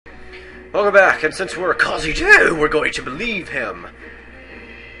Welcome back, and since we're cosy too, we're going to believe him.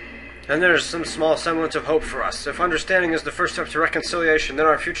 And there's some small semblance of hope for us. If understanding is the first step to reconciliation, then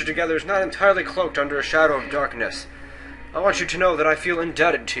our future together is not entirely cloaked under a shadow of darkness. I want you to know that I feel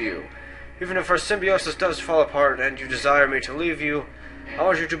indebted to you. Even if our symbiosis does fall apart and you desire me to leave you, I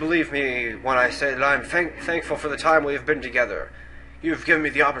want you to believe me when I say that I am thankful for the time we have been together. You've given me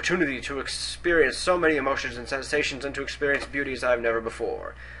the opportunity to experience so many emotions and sensations and to experience beauties I have never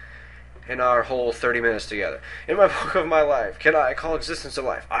before. In our whole 30 minutes together. In my book of my life, can I call existence a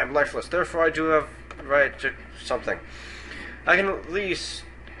life? I'm lifeless, therefore I do have right to something. I can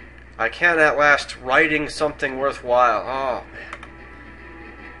at last writing something worthwhile. Oh, man.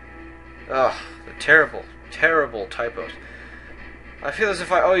 Oh, the terrible, terrible typos. I feel as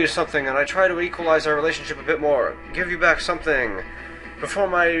if I owe you something, and I try to equalize our relationship a bit more. Give you back something. Perform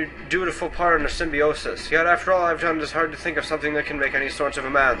my dutiful part in a symbiosis. Yet after all I've done, it is hard to think of something that can make any sort of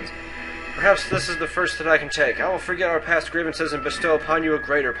amends. Perhaps this is the first that I can take. I will forget our past grievances and bestow upon you a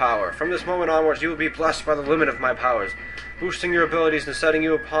greater power. From this moment onwards, you will be blessed by the limit of my powers, boosting your abilities and setting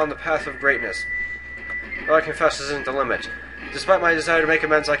you upon the path of greatness. Though I confess this isn't the limit. Despite my desire to make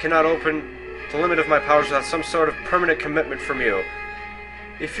amends, I cannot open the limit of my powers without some sort of permanent commitment from you.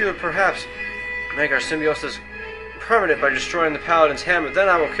 If you would perhaps make our symbiosis permanent by destroying the Paladin's hammer, then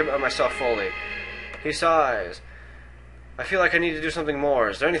I will commit myself fully. He sighs. I feel like I need to do something more.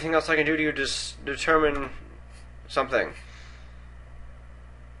 Is there anything else I can do to you to determine something?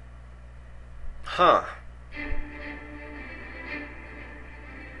 Huh.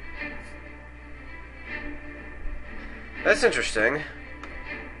 That's interesting.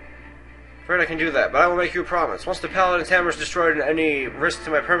 Afraid I can do that, but I will make you a promise. Once the Paladin's hammer is destroyed and any risk to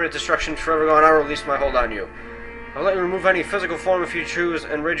my permanent destruction forever gone, I will release my hold on you. I'll let you remove any physical form if you choose,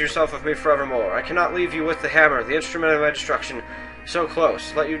 and rid yourself of me forevermore. I cannot leave you with the hammer, the instrument of my destruction, so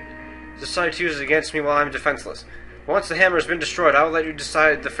close. Let you decide to use it against me while I'm defenseless. Once the hammer has been destroyed, I will let you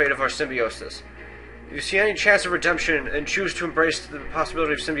decide the fate of our symbiosis. If you see any chance of redemption, and choose to embrace the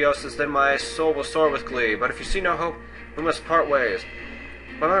possibility of symbiosis, then my soul will soar with glee. But if you see no hope, we must part ways.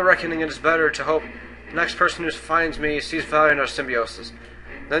 By my reckoning, it is better to hope the next person who finds me sees value in our symbiosis,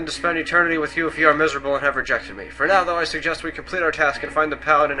 than to spend eternity with you if you are miserable and have rejected me. For now, though, I suggest we complete our task and find the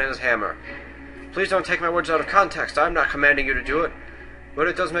Paladin and his hammer. Please don't take my words out of context. I am not commanding you to do it, but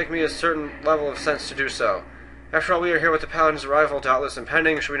it does make me a certain level of sense to do so. After all, we are here with the Paladin's arrival, doubtless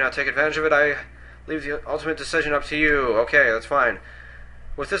impending. Should we not take advantage of it? I leave the ultimate decision up to you. Okay, that's fine.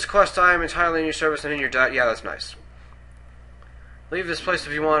 With this quest, I am entirely in your service and in your debt. Yeah, that's nice. Leave this place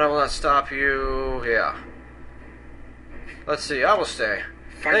if you want. I will not stop you. Yeah. Let's see. I will stay.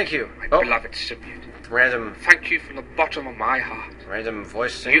 Thank you. My beloved symbiote. Random. Thank you from the bottom of my heart. Random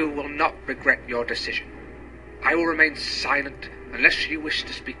voice. You will not regret your decision. I will remain silent unless you wish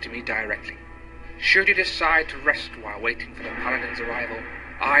to speak to me directly. Should you decide to rest while waiting for the Paladin's arrival,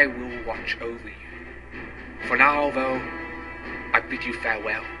 I will watch over you. For now, though, I bid you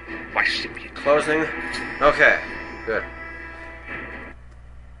farewell, my symbiote. Closing. Okay. Good.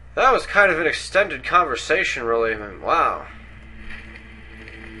 That was kind of an extended conversation, really. Wow.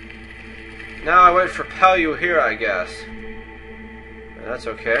 Now I wait for Pellu here, I guess. That's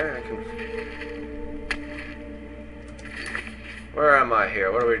okay. I can... Where am I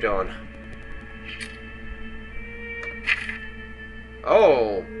here? What are we doing?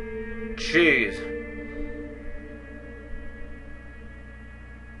 Oh, jeez.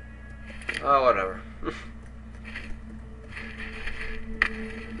 Oh, whatever.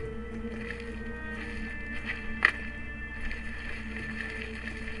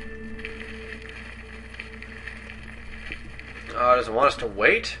 Oh, does it want us to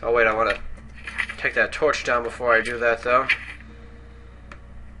wait? Oh, wait, I want to take that torch down before I do that, though.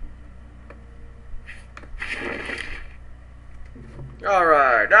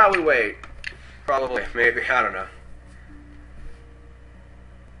 Alright, now we wait. Probably, maybe, I don't know.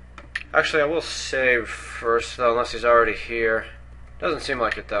 Actually, I will save first, though, unless he's already here. Doesn't seem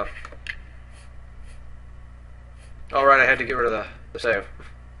like it, though. Alright, I had to get rid of the save.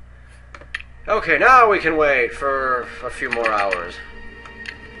 Okay, now we can wait for a few more hours.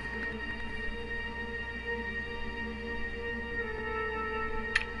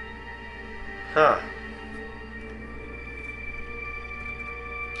 Huh.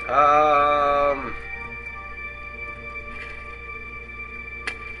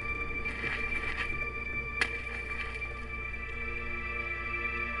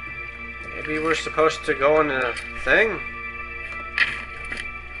 Maybe we're supposed to go in a thing?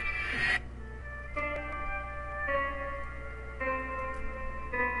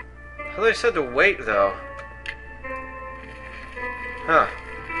 Well, they said to wait, though. Huh.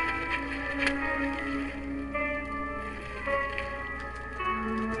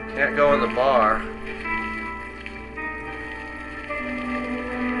 Can't go in the bar.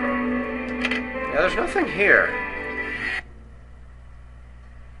 Yeah, there's nothing here.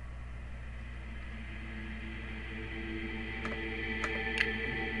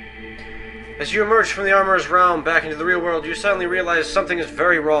 As you emerge from the armorer's realm back into the real world, you suddenly realize something is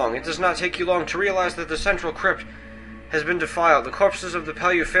very wrong. It does not take you long to realize that the central crypt has been defiled. The corpses of the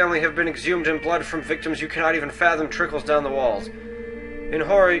Pellew family have been exhumed, and blood from victims you cannot even fathom trickles down the walls. In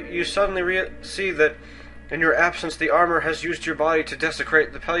horror, you suddenly see that in your absence, the armor has used your body to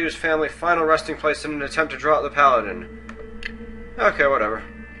desecrate the Pellew's family final resting place in an attempt to draw out the paladin. Okay, whatever.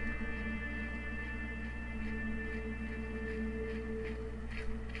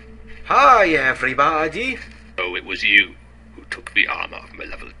 Hi, everybody! Oh, it was you who took the armor of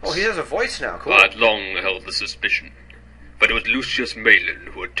Malevolent. Oh, he has a voice now, cool. I had long held the suspicion, but it was Lucius Malin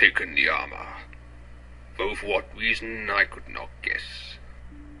who had taken the armor. Though for what reason I could not guess.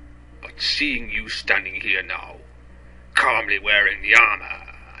 But seeing you standing here now, calmly wearing the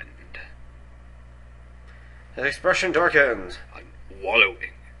armor, and... His expression darkens. I'm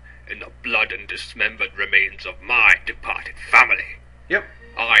wallowing in the blood and dismembered remains of my departed family. Yep.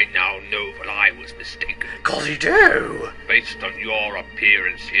 I now know that I was mistaken. 'Cause you do! Based on your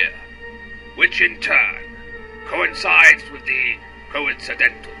appearance here, which in turn coincides with the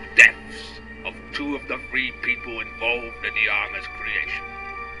coincidental deaths of 2 of the 3 people involved in the armor's creation.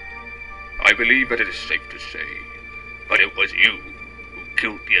 I believe that it is safe to say that it was you who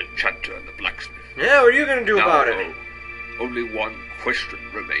killed the enchanter and the blacksmith. Yeah, what are you gonna do about it? Only one question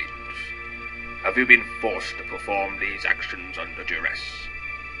remains. Have you been forced to perform these actions under duress?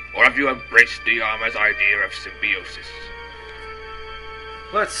 Or have you embraced the armor's idea of symbiosis?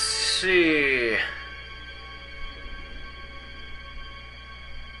 Let's see...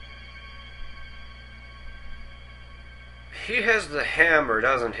 He has the hammer,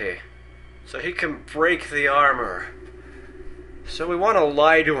 doesn't he? So he can break the armor. So we want to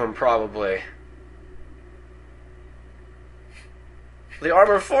lie to him, probably. The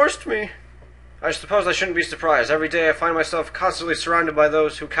armor forced me. I suppose I shouldn't be surprised. Every day I find myself constantly surrounded by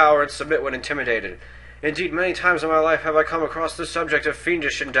those who cower and submit when intimidated. Indeed, many times in my life have I come across the subject of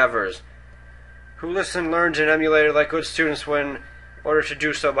fiendish endeavors, who listened, learned, and emulated like good students when ordered to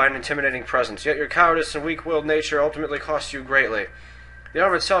do so by an intimidating presence. Yet your cowardice and weak-willed nature ultimately cost you greatly. The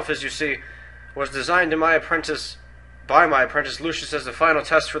armor itself, as you see, was designed by my apprentice Lucius as the final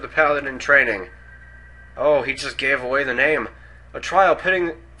test for the paladin in training. Oh, he just gave away the name. A trial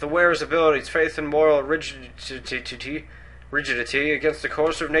pitting the wearer's abilities, faith, and moral rigidity against the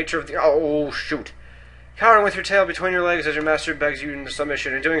coercive nature of the... Oh, shoot. Cowering with your tail between your legs as your master begs you into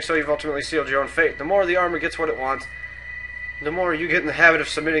submission. In doing so, you've ultimately sealed your own fate. The more the armor gets what it wants, the more you get in the habit of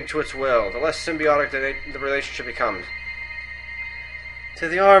submitting to its will, the less symbiotic the relationship becomes. To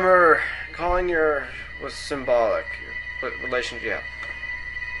the armor, calling was symbolic. What relationship, yeah.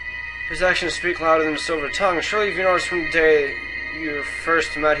 His actions speak louder than a silver tongue. Surely you've noticed from the day you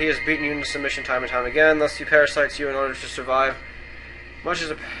first met, he has beaten you into submission time and time again, thus he parasites you in order to survive. Much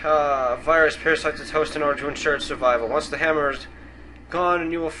as a virus parasites its host in order to ensure its survival. Once the hammer is gone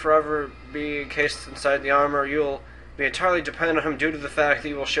and you will forever be encased inside the armor, you'll be entirely dependent on him due to the fact that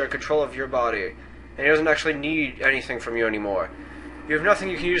you will share control of your body, and he doesn't actually need anything from you anymore. You have nothing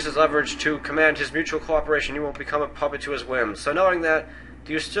you can use as leverage to command his mutual cooperation. You will become a puppet to his whims. So knowing that,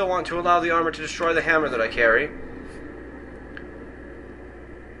 do you still want to allow the armor to destroy the hammer that I carry?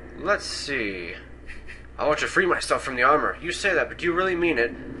 Let's see. I want to free myself from the armor. You say that, but do you really mean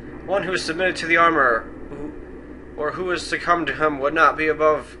it? One who is submitted to the armor, or who has succumbed to him, would not be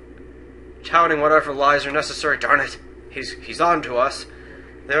above touting whatever lies are necessary. Darn it. He's on to us.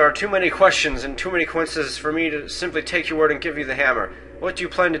 There are too many questions and too many coincidences for me to simply take your word and give you the hammer. What do you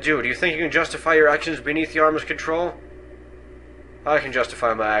plan to do? Do you think you can justify your actions beneath the armor's control? I can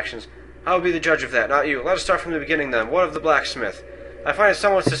justify my actions. I will be the judge of that, not you. Let us start from the beginning then. What of the blacksmith? I find it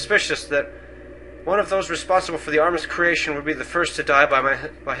somewhat suspicious that one of those responsible for the armor's creation would be the first to die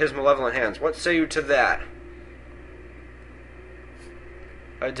by his malevolent hands. What say you to that?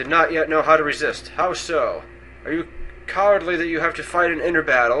 I did not yet know how to resist. How so? Are you cowardly that you have to fight an inner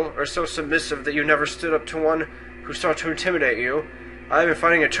battle, or so submissive that you never stood up to one who sought to intimidate you? I have been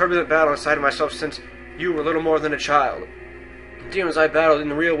fighting a turbulent battle inside of myself since you were little more than a child. The demons I battled in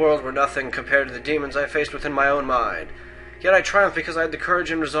the real world were nothing compared to the demons I faced within my own mind. Yet I triumphed because I had the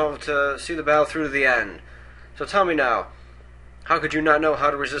courage and resolve to see the battle through to the end. So tell me now, how could you not know how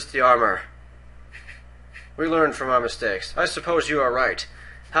to resist the armor? We learn from our mistakes. I suppose you are right.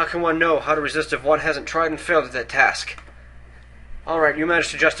 How can one know how to resist if one hasn't tried and failed at that task? Alright, you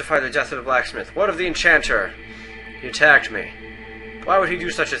managed to justify the death of the blacksmith. What of the enchanter? He attacked me. Why would he do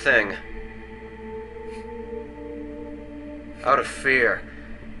such a thing? Out of fear.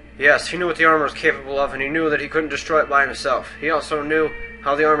 Yes, he knew what the armor was capable of, and he knew that he couldn't destroy it by himself. He also knew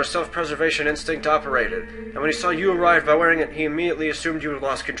how the armor's self-preservation instinct operated, and when he saw you arrive by wearing it, he immediately assumed you had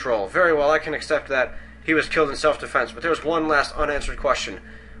lost control. Very well, I can accept that he was killed in self-defense, but there's one last unanswered question.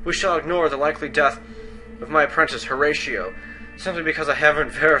 We shall ignore the likely death of my apprentice, Horatio, simply because I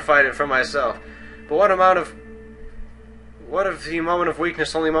haven't verified it for myself. But what of the moment of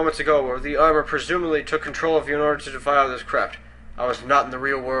weakness only moments ago, where the armor presumably took control of you in order to defile this crypt? I was not in the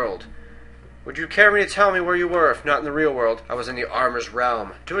real world. Would you care me to tell me where you were, if not in the real world? I was in the armor's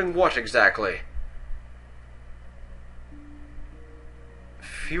realm. Doing what exactly?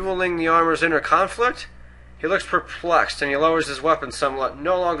 Fueling the armor's inner conflict? He looks perplexed, and he lowers his weapon somewhat,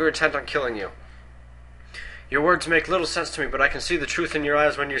 no longer intent on killing you. Your words make little sense to me, but I can see the truth in your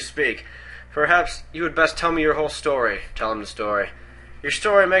eyes when you speak. Perhaps you would best tell me your whole story. Tell him the story. Your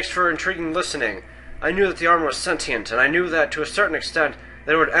story makes for intriguing listening. I knew that the armor was sentient, and I knew that, to a certain extent,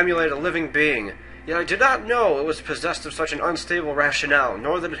 that it would emulate a living being. Yet I did not know it was possessed of such an unstable rationale,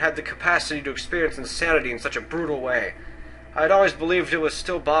 nor that it had the capacity to experience insanity in such a brutal way. I had always believed it was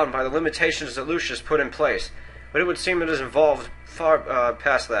still bound by the limitations that Lucius put in place, but it would seem it has evolved far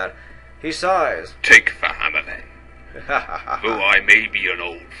past that. He sighs. Take the hammer, then. Though I may be an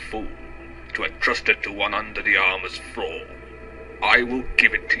old fool to entrust it to one under the armor's thrall, I will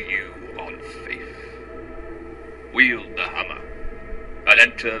give it to you on faith. Wield the hammer, and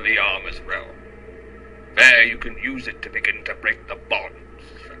enter the armor's realm. There you can use it to begin to break the bonds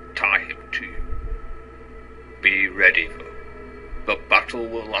that tie him to you. Be ready, though. The battle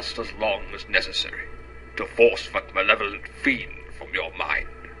will last as long as necessary to force that malevolent fiend from your mind.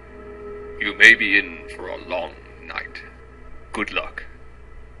 You may be in for a long night. Good luck.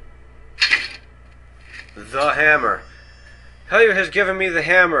 The hammer. Helio has given me the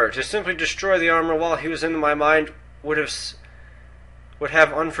hammer. To simply destroy the armor while he was in my mind would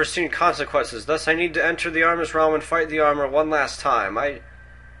have unforeseen consequences. Thus I need to enter the armor's realm and fight the armor one last time. I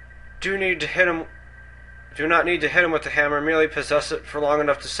do not need to hit him with the hammer, merely possess it for long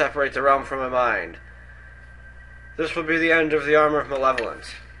enough to separate the realm from my mind. This will be the end of the armor of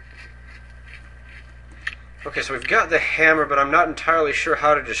Malevolent. Okay, so we've got the hammer, but I'm not entirely sure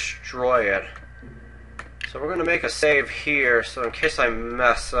how to destroy it. So we're going to make a save here, so in case I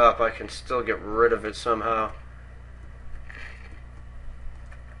mess up, I can still get rid of it somehow.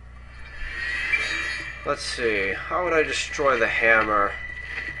 Let's see, how would I destroy the hammer?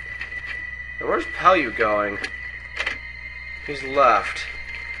 Now, where's Pellew going? He's left.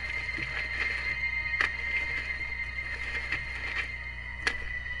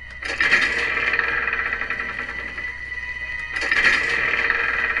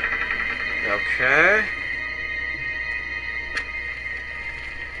 Okay.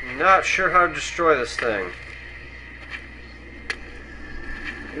 Not sure how to destroy this thing.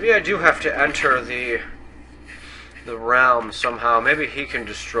 Maybe I do have to enter the realm somehow. Maybe he can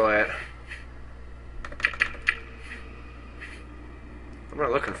destroy it. What am I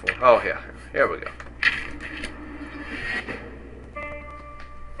looking for? Oh, yeah. Here we go.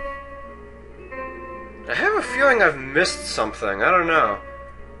 I have a feeling I've missed something. I don't know.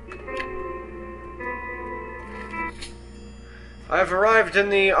 I've arrived in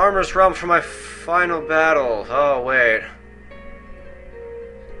the armor's realm for my final battle. Oh, wait.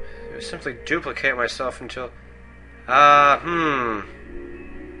 I simply duplicate myself until...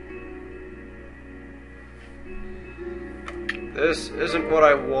 This isn't what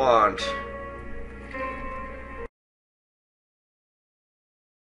I want.